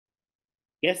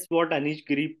Guess what Anish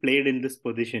Giri played in this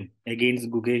position against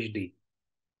Gukesh D?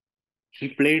 He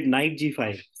played knight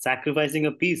g5, sacrificing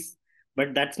a piece.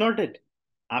 But that's not it.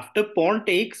 After pawn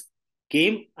takes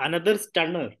came another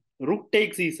stunner. Rook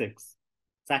takes e6,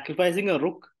 sacrificing a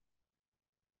rook.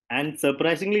 And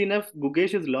surprisingly enough,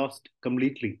 Gukesh is lost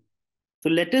completely. So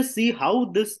let us see how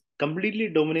this completely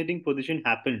dominating position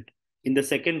happened in the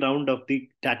second round of the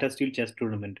Tata Steel Chess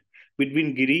Tournament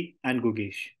between Giri and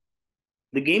Gukesh.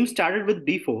 The game started with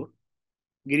d4.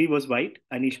 Giri was white.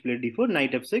 Anish played d4,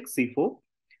 knight f6, c4,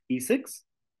 e6,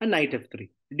 and knight f3,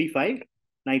 d5,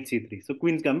 knight c3. So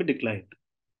queen's gambit declined.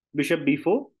 Bishop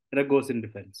b4, Rag goes in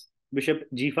defense. Bishop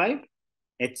g5,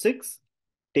 h6,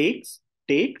 takes,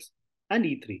 takes, and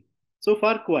e3. So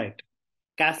far quiet.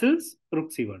 Castles,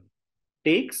 rook c1.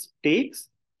 Takes, takes,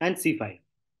 and c5.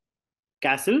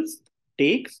 Castles,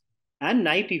 takes, and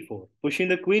knight e4, pushing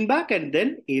the queen back, and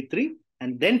then a3,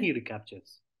 and then he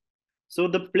recaptures. So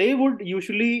the play would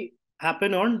usually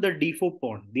happen on the d4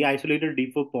 pawn, the isolated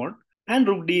d4 pawn, and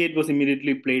rook d8 was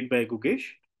immediately played by Gukesh.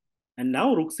 And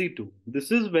now rook c2.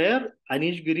 This is where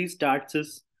Anish Giri starts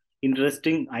his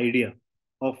interesting idea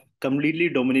of completely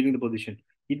dominating the position.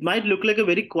 It might look like a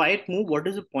very quiet move. What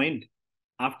is the point?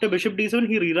 After bishop d7,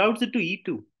 he reroutes it to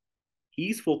e2.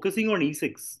 He's focusing on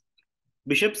e6.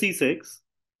 Bishop c6,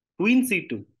 queen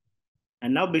c2,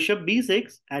 and now bishop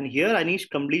b6. And here Anish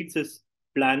completes his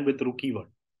plan with rook e1.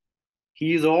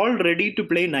 He is all ready to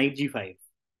play knight g5,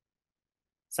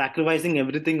 sacrificing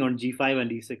everything on g5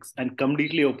 and e6 and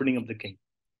completely opening up the king.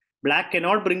 Black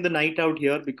cannot bring the knight out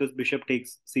here because bishop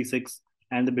takes c6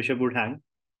 and the bishop would hang.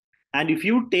 And if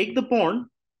you take the pawn,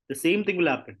 the same thing will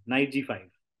happen. Knight g5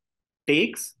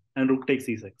 takes and rook takes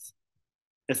c6.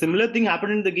 A similar thing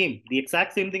happened in the game. The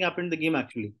exact same thing happened in the game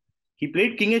actually. He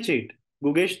played king h8.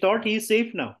 Gugesh thought he is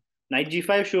safe now. Knight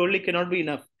g5 surely cannot be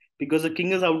enough because the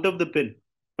king is out of the pin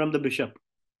from the bishop.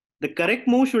 The correct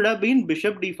move should have been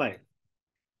bishop d5.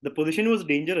 The position was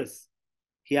dangerous.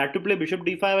 He had to play bishop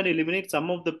d5 and eliminate some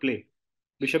of the play.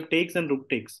 Bishop takes and rook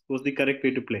takes was the correct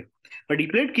way to play. But he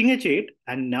played king h8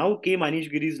 and now came Anish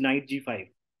Giri's knight g5,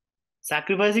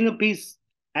 sacrificing a piece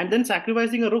and then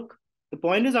sacrificing a rook. The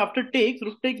point is after takes,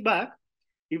 rook takes back.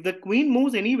 If the queen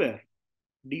moves anywhere,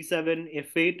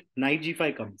 d7, f8, knight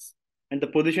g5 comes and the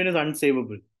position is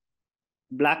unsavable.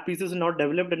 Black pieces are not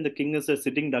developed and the king is a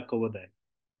sitting duck over there.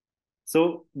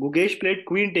 So Gugesh played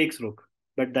queen takes rook,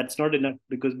 but that's not enough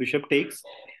because bishop takes.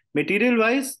 Material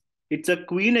wise, it's a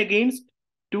queen against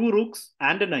two rooks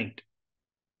and a knight.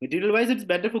 Material wise, it's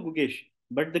better for Gukesh,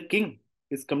 but the king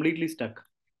is completely stuck.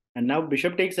 And now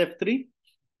bishop takes f3,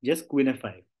 just queen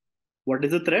f5. What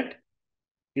is the threat?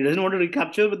 He doesn't want to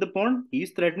recapture with the pawn.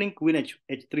 He's threatening queen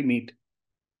h3 mate.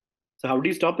 So how do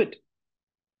you stop it?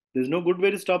 There's no good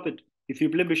way to stop it. If you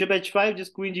play bishop h5,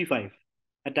 just queen g5,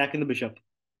 attacking the bishop,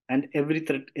 and every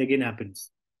threat again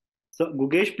happens. So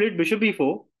Gugesh played bishop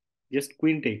e4, just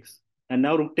queen takes, and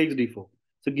now rook takes d4.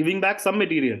 So giving back some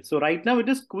material. So right now it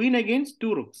is queen against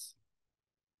two rooks.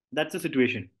 That's the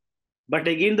situation. But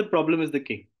again, the problem is the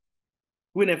king.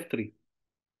 Queen f3,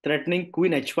 threatening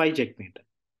queen h5 checkmate.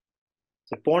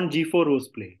 So pawn g4 was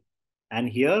played. And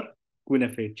here, queen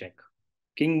f8 check.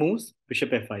 King moves,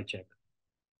 bishop f5 check.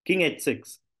 King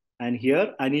h6. And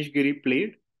here, Anish Giri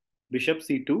played bishop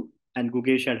c2, and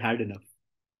Gugesh had enough.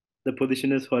 The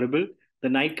position is horrible. The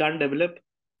knight can't develop,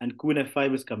 and queen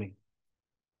f5 is coming.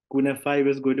 Queen f5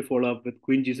 is going to follow up with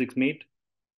queen g6 mate,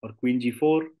 or queen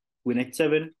g4, queen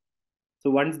h7.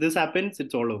 So once this happens,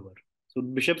 it's all over. So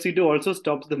bishop c2 also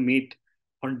stops the mate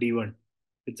on d1.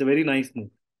 It's a very nice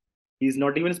move. He's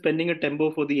not even spending a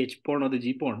tempo for the h pawn or the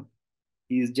g pawn.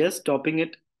 He's just stopping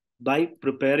it by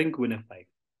preparing queen f5.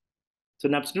 So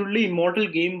an absolutely immortal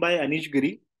game by Anish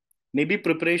Giri. Maybe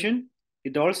preparation.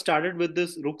 It all started with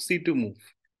this rook c2 move.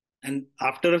 And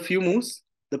after a few moves,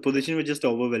 the position was just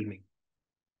overwhelming.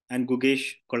 And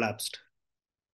Gugesh collapsed.